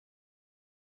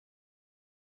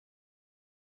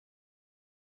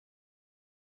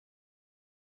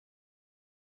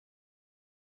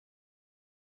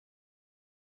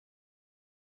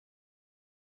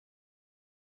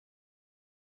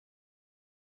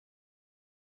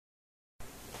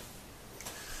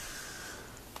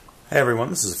Hey everyone,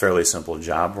 this is a fairly simple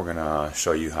job. We're going to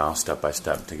show you how step by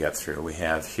step to get through. We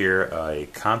have here a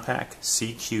Compaq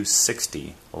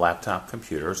CQ60 laptop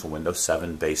computer. It's a Windows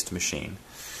 7 based machine.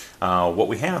 What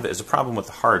we have is a problem with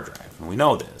the hard drive, and we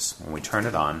know this when we turn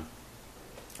it on.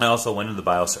 I also went into the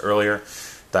BIOS earlier,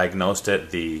 diagnosed it.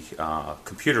 The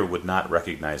computer would not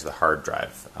recognize the hard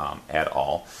drive at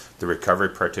all. The recovery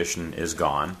partition is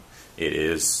gone. It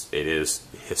is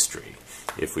history.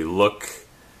 If we look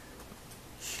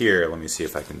here, let me see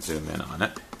if I can zoom in on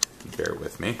it. Bear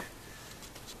with me.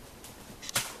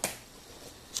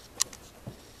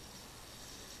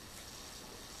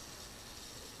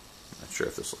 Not sure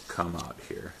if this will come out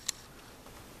here.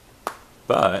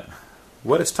 But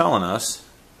what it's telling us,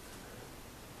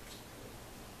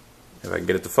 if I can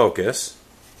get it to focus,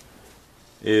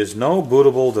 is no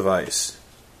bootable device.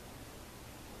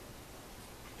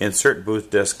 Insert boot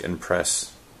disk and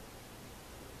press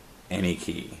any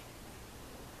key.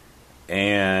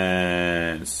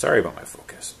 And sorry about my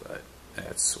focus, but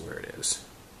that's where it is.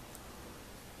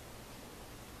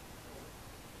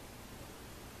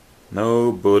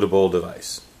 No bootable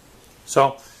device.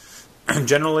 So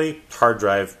generally, hard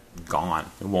drive gone.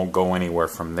 It won't go anywhere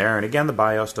from there. And again, the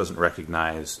BIOS doesn't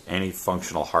recognize any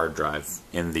functional hard drive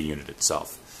in the unit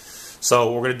itself. So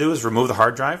what we're going to do is remove the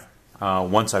hard drive.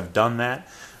 Once I've done that,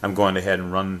 I'm going ahead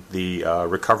and run the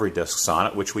recovery disks on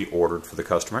it, which we ordered for the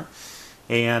customer.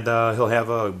 And he'll have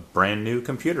a brand new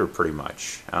computer pretty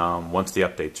much once the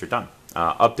updates are done.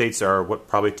 Updates are what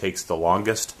probably takes the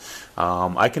longest.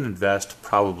 I can invest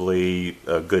probably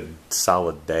a good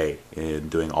solid day in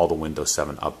doing all the Windows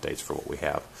 7 updates for what we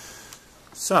have.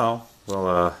 So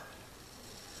we'll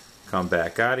come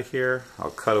back out of here.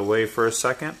 I'll cut away for a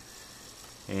second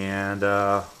and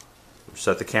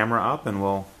set the camera up and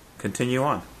we'll continue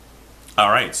on.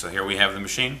 Alright, so here we have the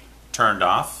machine turned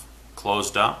off,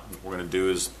 closed up. What we're going to do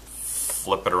is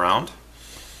flip it around.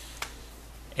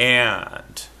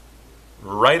 And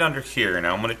right under here,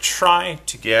 now I'm going to try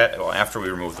to get, well, after we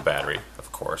remove the battery,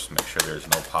 of course, make sure there's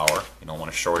no power. You don't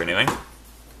want to short anything.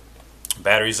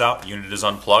 Battery's out, unit is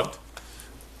unplugged,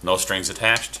 no strings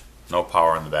attached, no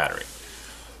power on the battery.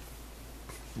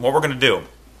 What we're going to do, I'm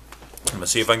going to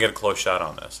see if I can get a close shot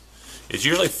on this. It's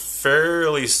usually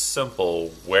fairly simple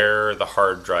where the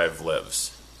hard drive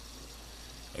lives.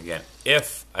 Again,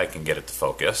 if I can get it to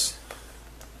focus.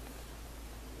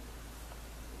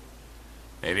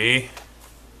 Maybe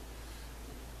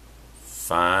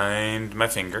find my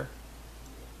finger.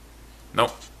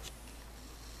 Nope.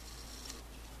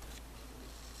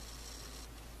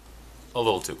 A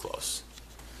little too close.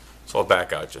 So I'll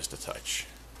back out just a touch.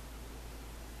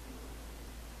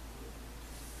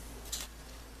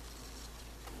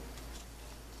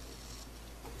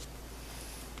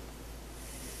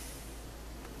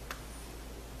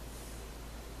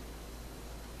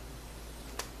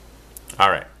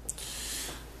 Alright,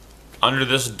 under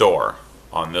this door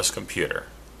on this computer,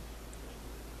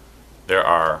 there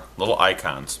are little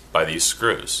icons by these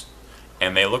screws,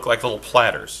 and they look like little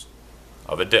platters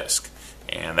of a disk,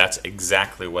 and that's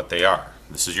exactly what they are.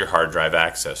 This is your hard drive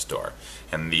access door,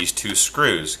 and these two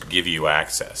screws give you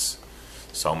access.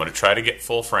 So I'm going to try to get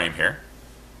full frame here.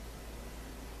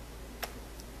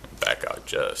 Back out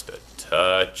just a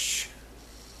touch.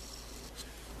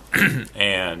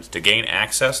 And to gain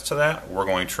access to that, we're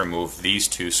going to remove these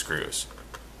two screws.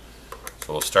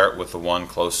 So we'll start with the one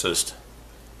closest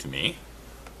to me.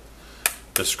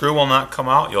 The screw will not come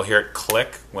out. You'll hear it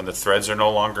click when the threads are no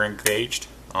longer engaged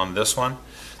on this one.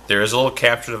 There is a little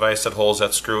capture device that holds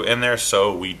that screw in there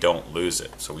so we don't lose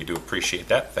it. So we do appreciate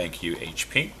that. Thank you,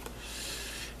 HP.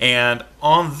 And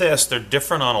on this, they're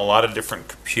different on a lot of different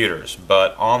computers,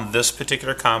 but on this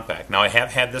particular Compaq, now I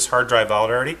have had this hard drive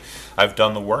out already, I've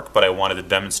done the work, but I wanted to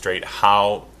demonstrate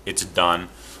how it's done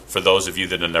for those of you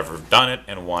that have never done it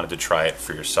and wanted to try it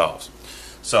for yourselves.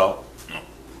 So,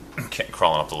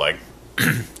 crawling up the leg.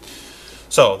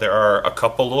 So there are a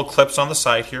couple little clips on the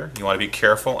side here. You want to be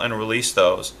careful and release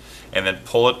those, and then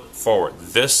pull it forward.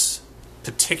 This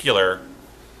particular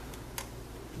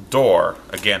door,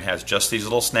 again, has just these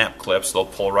little snap clips. They'll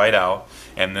pull right out,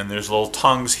 and then there's little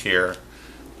tongues here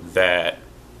that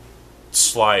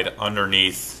slide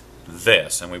underneath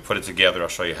this, and we put it together. I'll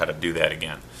show you how to do that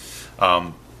again.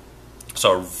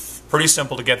 So pretty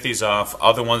simple to get these off.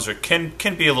 Other ones can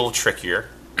be a little trickier.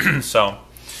 So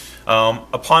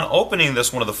upon opening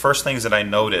this, one of the first things that I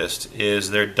noticed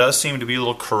is there does seem to be a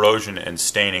little corrosion and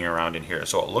staining around in here.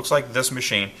 So it looks like this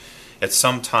machine at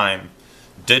some time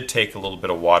did take a little bit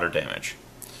of water damage.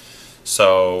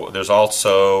 So there's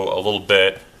also a little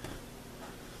bit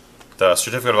The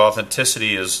certificate of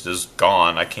authenticity is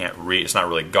gone. I can't read. It's not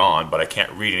really gone, but I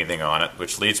can't read anything on it,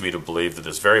 which leads me to believe that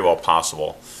it's very well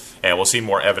possible, and we'll see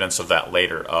more evidence of that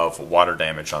later, of water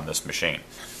damage on this machine.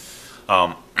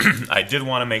 I did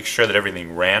want to make sure that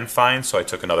everything ran fine, so I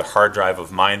took another hard drive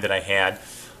of mine that I had,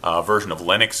 a version of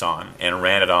Linux on, and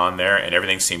ran it on there, and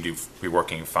everything seemed to be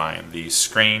working fine. The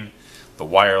screen, the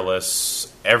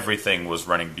wireless, everything was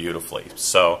running beautifully.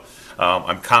 So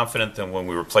I'm confident that when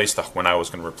I was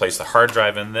going to replace the hard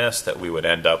drive in this, that we would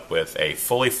end up with a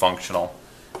fully functional,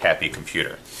 happy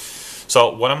computer.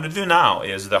 So what I'm going to do now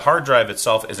is the hard drive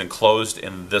itself is enclosed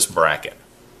in this bracket.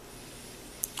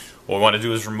 What we want to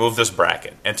do is remove this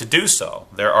bracket, and to do so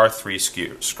there are 3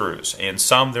 screws. In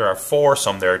some there are 4,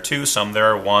 some there are 2, some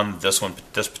there are 1. This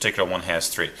particular one has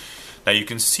 3. Now you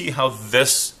can see how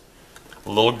this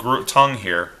little tongue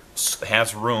here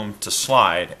has room to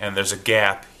slide, and there's a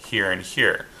gap here and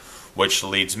here, which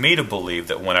leads me to believe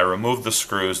that when I remove the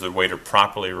screws, the way to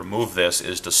properly remove this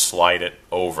is to slide it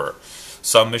over.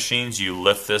 Some machines, you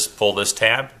lift this, pull this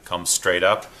tab, it comes straight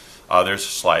up. Others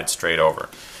slide straight over.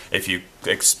 If you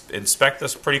inspect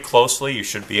this pretty closely, you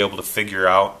should be able to figure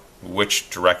out which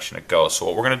direction it goes. So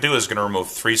what we're going to do is going to remove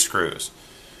 3 screws.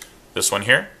 This one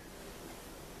here,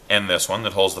 and this one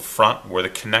that holds the front where the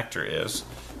connector is,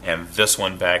 and this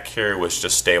one back here which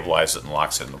just stabilizes it and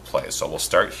locks it into place. So we'll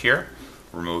start here,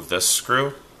 remove this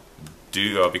screw.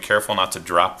 Be careful not to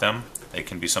drop them. They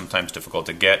can be sometimes difficult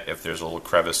to get if there's a little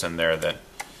crevice in there that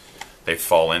they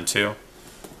fall into.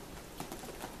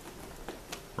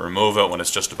 Remove it when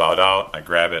it's just about out. I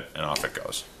grab it and off it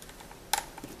goes.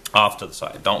 Off to the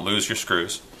side. Don't lose your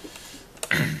screws.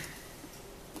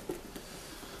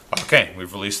 Okay,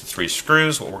 we've released the 3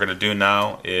 screws. What we're going to do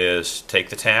now is take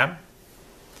the tab,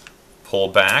 pull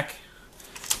back.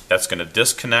 That's going to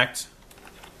disconnect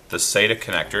the SATA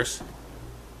connectors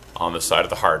on the side of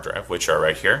the hard drive, which are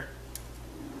right here.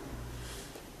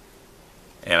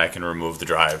 And I can remove the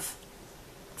drive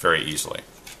very easily.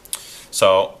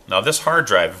 So now this hard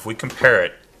drive, if we compare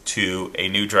it to a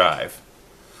new drive,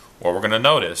 what we're going to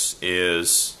notice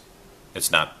is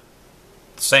it's not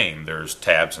the same. There's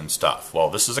tabs and stuff. Well,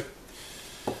 this is a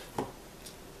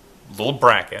little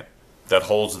bracket that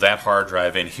holds that hard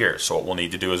drive in here. So what we'll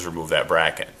need to do is remove that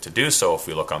bracket. To do so, if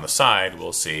we look on the side,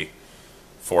 we'll see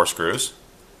 4 screws,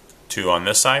 2 on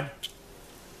this side,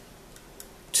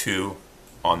 2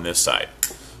 on this side.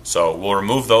 So we'll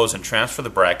remove those and transfer the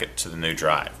bracket to the new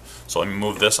drive. So let me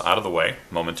move this out of the way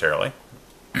momentarily.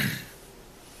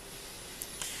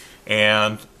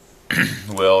 And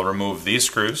we'll remove these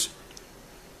screws.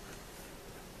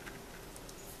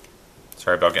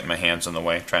 Sorry about getting my hands in the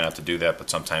way. Try not to do that, but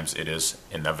sometimes it is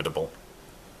inevitable.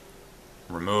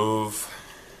 Remove,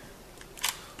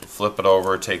 flip it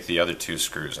over, take the other 2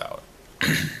 screws out.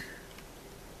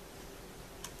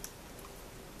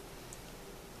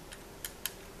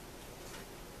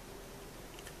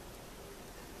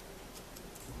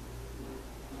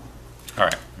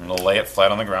 Alright, I'm going to lay it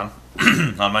flat on the ground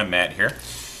on my mat here,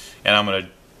 and I'm going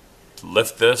to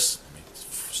lift this, let me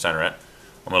center it,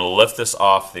 I'm going to lift this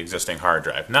off the existing hard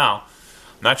drive. Now,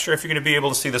 I'm not sure if you're going to be able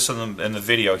to see this in the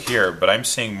video here, but I'm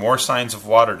seeing more signs of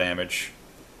water damage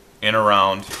in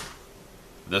around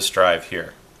this drive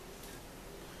here.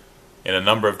 In a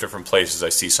number of different places I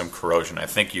see some corrosion. I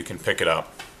think you can pick it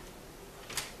up.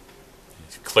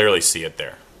 You clearly see it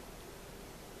there.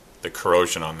 The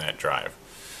corrosion on that drive.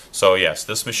 So yes,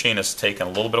 this machine has taken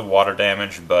a little bit of water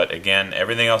damage, but again,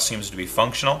 everything else seems to be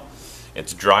functional.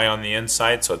 It's dry on the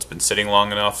inside, so it's been sitting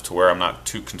long enough to where I'm not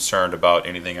too concerned about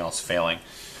anything else failing.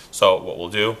 So what we'll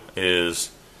do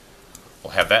is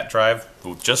we'll have that drive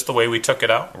just the way we took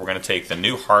it out. We're going to take the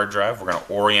new hard drive, we're going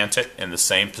to orient it in the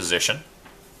same position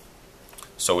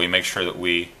so we make sure that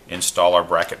we install our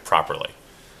bracket properly.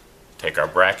 Take our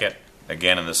bracket,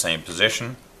 again in the same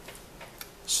position,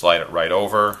 slide it right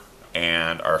over,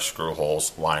 and our screw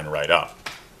holes line right up.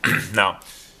 Now,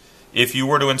 if you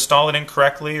were to install it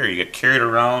incorrectly, or you get carried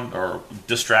around or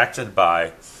distracted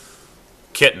by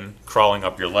kitten crawling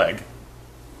up your leg,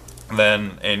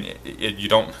 then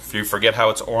if you forget how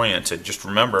it's oriented, just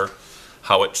remember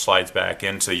how it slides back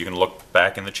in, so you can look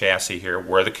back in the chassis here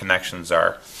where the connections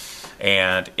are,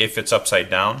 and if it's upside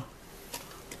down,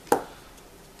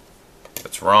 if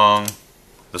it's wrong,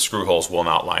 the screw holes will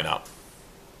not line up.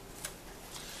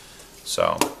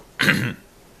 So,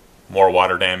 more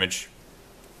water damage,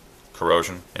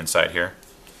 corrosion inside here.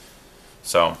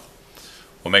 So,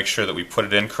 we'll make sure that we put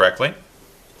it in correctly.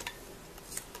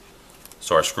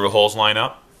 So our screw holes line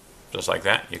up, just like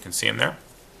that. You can see them there.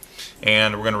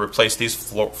 And we're going to replace these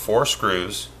 4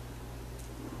 screws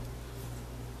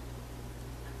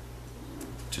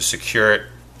to to secure it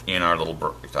in our little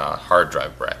hard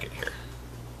drive bracket here.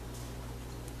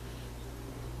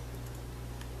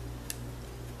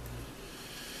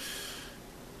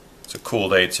 It's a cool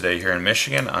day today here in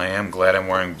Michigan. I am glad I'm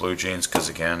wearing blue jeans because,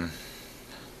 again,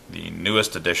 the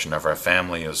newest addition of our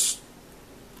family is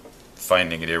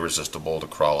finding it irresistible to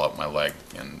crawl up my leg,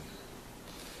 and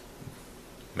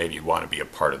maybe you want to be a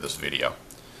part of this video.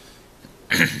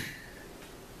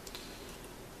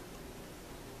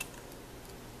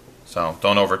 So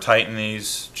don't over tighten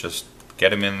these, just get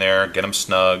them in there, get them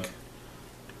snug.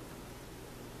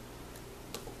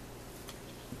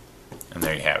 And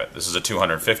there you have it. This is a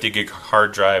 250 gig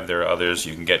hard drive. There are others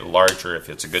you can get larger if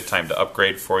it's a good time to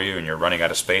upgrade for you and you're running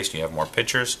out of space and you have more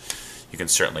pictures. You can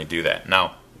certainly do that.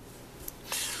 Now,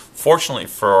 fortunately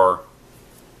for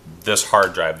this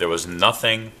hard drive, there was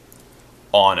nothing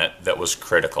on it that was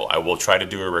critical. I will try to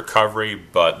do a recovery,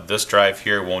 but this drive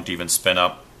here won't even spin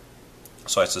up.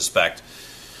 So I suspect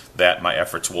that my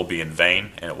efforts will be in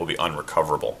vain and it will be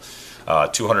unrecoverable.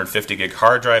 250 gig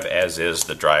hard drive, as is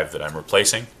the drive that I'm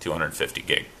replacing, 250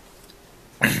 gig.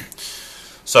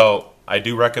 So I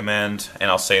do recommend,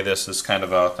 and I'll say this is kind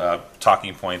of a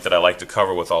talking point that I like to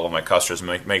cover with all of my customers,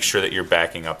 make sure that you're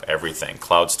backing up everything.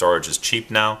 Cloud storage is cheap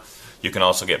now. You can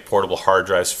also get portable hard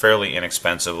drives fairly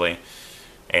inexpensively,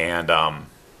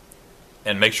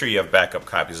 and make sure you have backup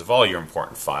copies of all your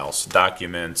important files,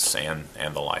 documents, and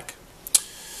the like.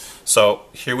 So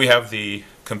here we have the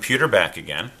computer back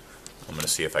again. I'm going to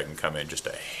see if I can come in just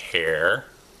a hair.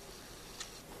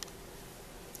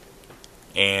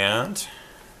 And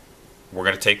we're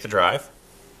going to take the drive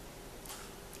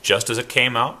just as it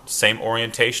came out, same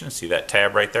orientation. See that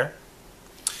tab right there?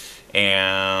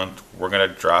 And we're going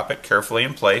to drop it carefully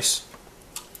in place.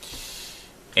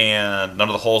 And none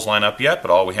of the holes line up yet, but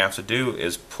all we have to do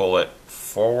is pull it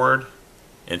forward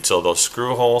until those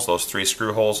screw holes, those 3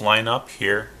 screw holes line up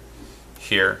here,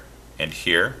 here, and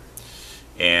here.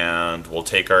 And we'll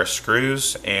take our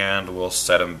screws and we'll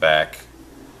set them back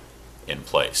in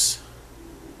place.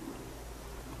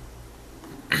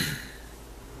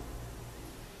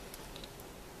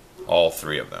 All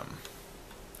 3 of them.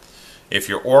 If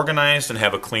you're organized and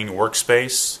have a clean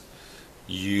workspace,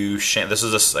 this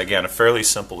is, again, a fairly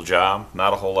simple job.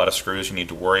 Not a whole lot of screws you need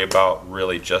to worry about.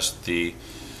 Really just the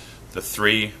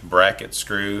 3 bracket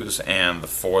screws and the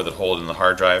 4 that hold in the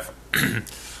hard drive.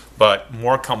 But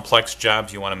more complex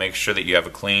jobs, you want to make sure that you have a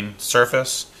clean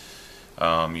surface.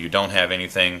 You don't have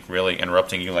anything really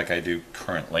interrupting you like I do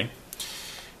currently.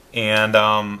 And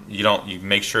you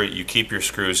make sure you keep your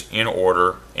screws in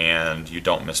order and you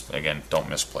don't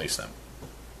misplace them.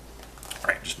 All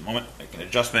right, just a moment, make an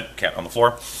adjustment, cat on the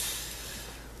floor.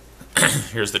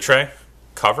 Here's the tray,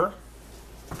 cover.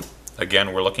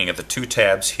 Again, we're looking at the 2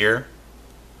 tabs here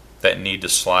that need to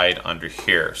slide under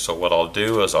here. So what I'll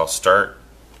do is I'll start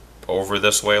over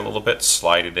this way a little bit,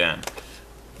 slide it in.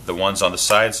 The ones on the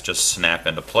sides just snap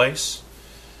into place.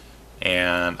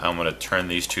 And I'm going to turn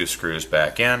these 2 screws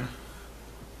back in,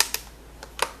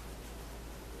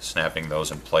 snapping those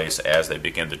in place as they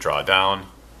begin to draw down.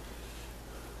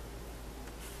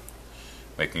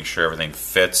 Making sure everything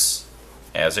fits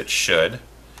as it should.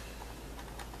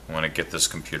 I want to get this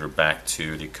computer back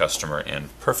to the customer in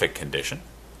perfect condition.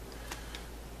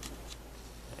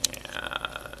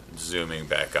 And zooming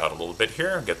back out a little bit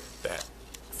here, get that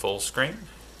full screen.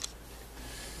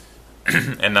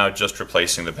 And now just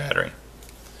replacing the battery.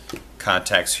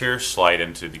 Contacts here slide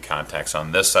into the contacts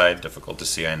on this side. Difficult to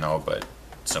see, I know, but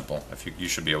simple. You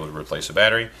should be able to replace a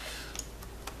battery.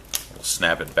 We'll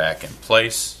snap it back in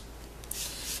place.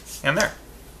 And there.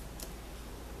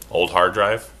 Old hard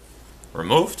drive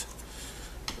removed.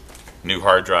 New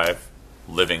hard drive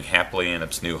living happily in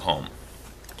its new home.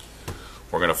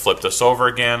 We're going to flip this over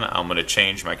again. I'm going to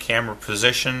change my camera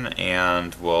position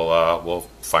and we'll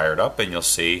fire it up and you'll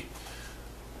see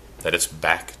that it's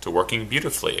back to working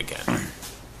beautifully again.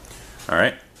 All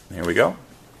right, here we go.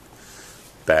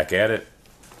 Back at it.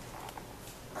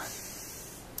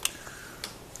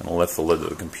 I'm going to lift the lid of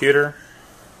the computer.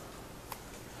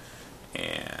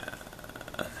 And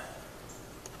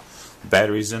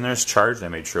battery's in there, it's charged. I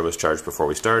made sure it was charged before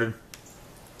we started.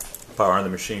 Power the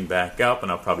machine back up,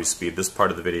 and I'll probably speed this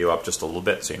part of the video up just a little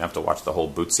bit so you don't have to watch the whole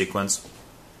boot sequence.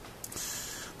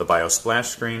 The BIOS splash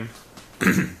screen,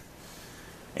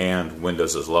 and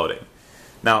Windows is loading.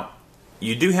 Now,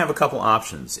 you do have a couple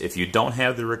options. If you don't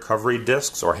have the recovery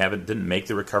disks or didn't make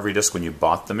the recovery disk when you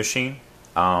bought the machine,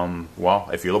 well,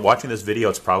 if you're watching this video,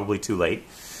 it's probably too late.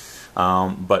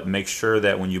 But make sure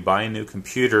that when you buy a new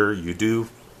computer, you do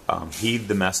heed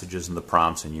the messages and the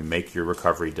prompts and you make your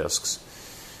recovery disks.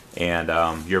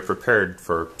 and you're prepared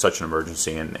for such an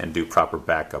emergency and do proper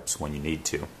backups when you need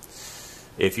to.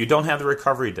 If you don't have the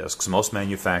recovery discs, most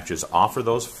manufacturers offer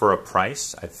those for a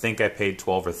price. I think I paid $12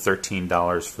 or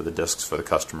 $13 for the discs for the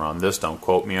customer on this. Don't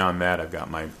quote me on that. I've got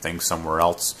my thing somewhere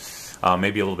else.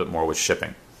 Maybe a little bit more with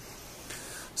shipping.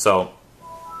 So,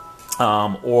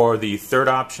 or the third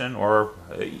option, or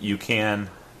you can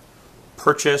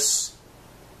purchase,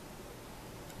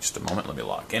 just a moment, let me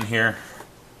log in here.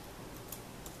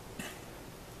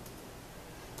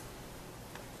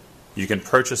 You can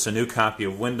purchase a new copy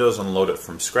of Windows and load it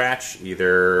from scratch.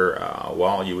 Either,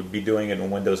 well, you would be doing it in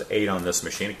Windows 8 on this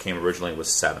machine. It came originally with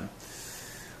 7.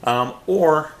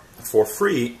 Or, for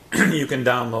free, you can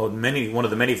download one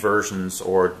of the many versions,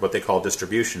 or what they call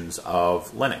distributions, of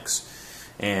Linux.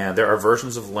 And there are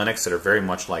versions of Linux that are very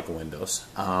much like Windows.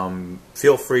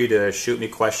 Feel free to shoot me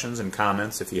questions and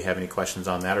comments if you have any questions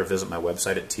on that, or visit my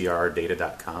website at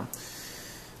trdata.com.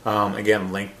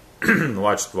 Again, link.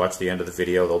 watch the end of the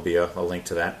video. There'll be a link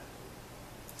to that.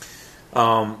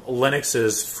 Linux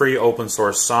is free open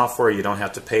source software. You don't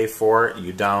have to pay for it.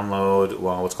 You download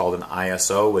what's called an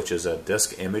ISO, which is a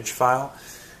disk image file,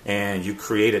 and you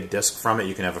create a disk from it.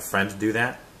 You can have a friend do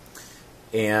that,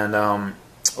 and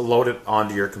load it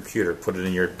onto your computer. Put it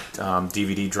in your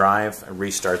DVD drive and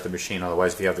restart the machine.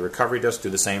 Otherwise, if you have the recovery disk,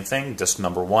 do the same thing. Disk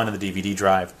number 1 in the DVD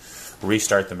drive.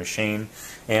 Restart the machine,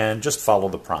 and just follow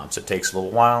the prompts. It takes a little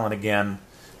while, and again,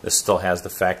 this still has the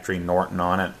factory Norton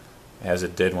on it, as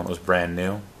it did when it was brand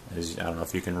new. I don't know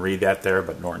if you can read that there,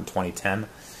 but Norton 2010.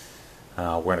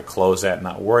 We're going to close that and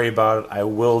not worry about it. I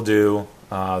will do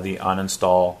the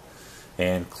uninstall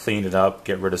and clean it up,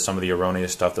 get rid of some of the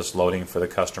erroneous stuff that's loading for the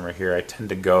customer here. I tend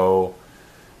to go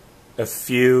a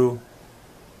few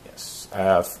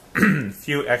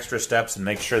extra steps and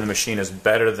make sure the machine is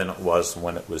better than it was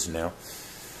when it was new.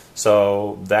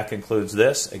 So that concludes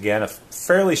this. Again, a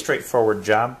fairly straightforward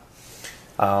job.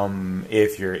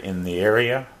 If you're in the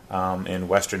area in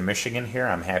western Michigan here,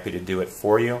 I'm happy to do it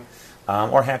for you,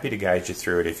 or happy to guide you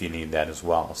through it if you need that as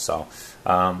well. So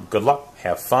good luck,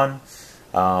 have fun,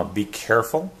 be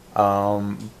careful.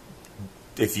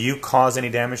 If you cause any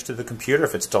damage to the computer,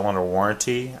 if it's still under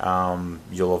warranty,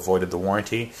 you'll avoid the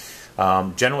warranty.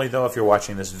 Generally, though, if you're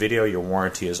watching this video, your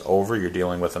warranty is over. You're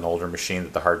dealing with an older machine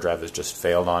that the hard drive has just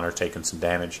failed on or taken some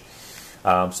damage.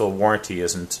 So warranty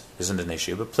isn't an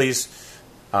issue. But please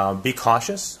be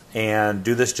cautious and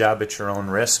do this job at your own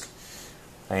risk.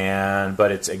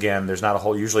 But it's, again, there's not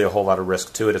usually a whole lot of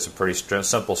risk to it. It's a pretty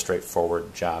simple,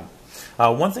 straightforward job.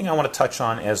 One thing I want to touch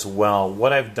on as well,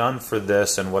 what I've done for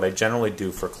this and what I generally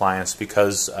do for clients,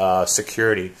 because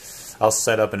security, I'll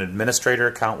set up an administrator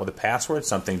account with a password,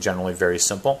 something generally very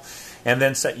simple, and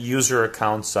then set user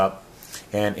accounts up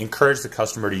and encourage the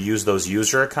customer to use those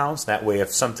user accounts. That way,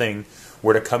 if something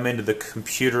were to come into the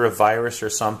computer, a virus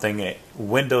or something,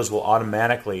 Windows will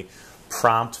automatically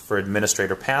prompt for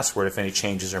administrator password if any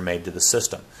changes are made to the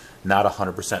system. Not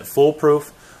 100%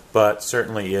 foolproof, but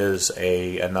certainly is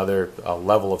another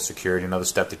level of security, another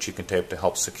step that you can take to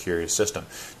help secure your system.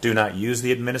 Do not use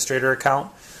the administrator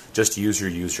account. Just use your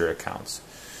user accounts.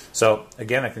 So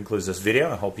again, that concludes this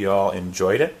video. I hope you all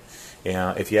enjoyed it.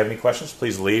 If you have any questions,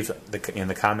 please leave in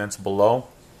the comments below.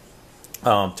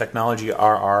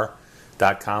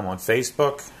 TechnologyRR.com on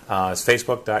Facebook. It's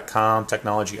Facebook.com,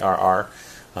 TechnologyRR,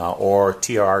 or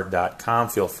TR.com.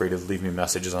 Feel free to leave me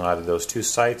messages on either of those two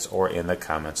sites or in the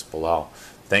comments below.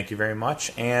 Thank you very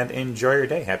much, and enjoy your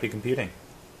day. Happy computing.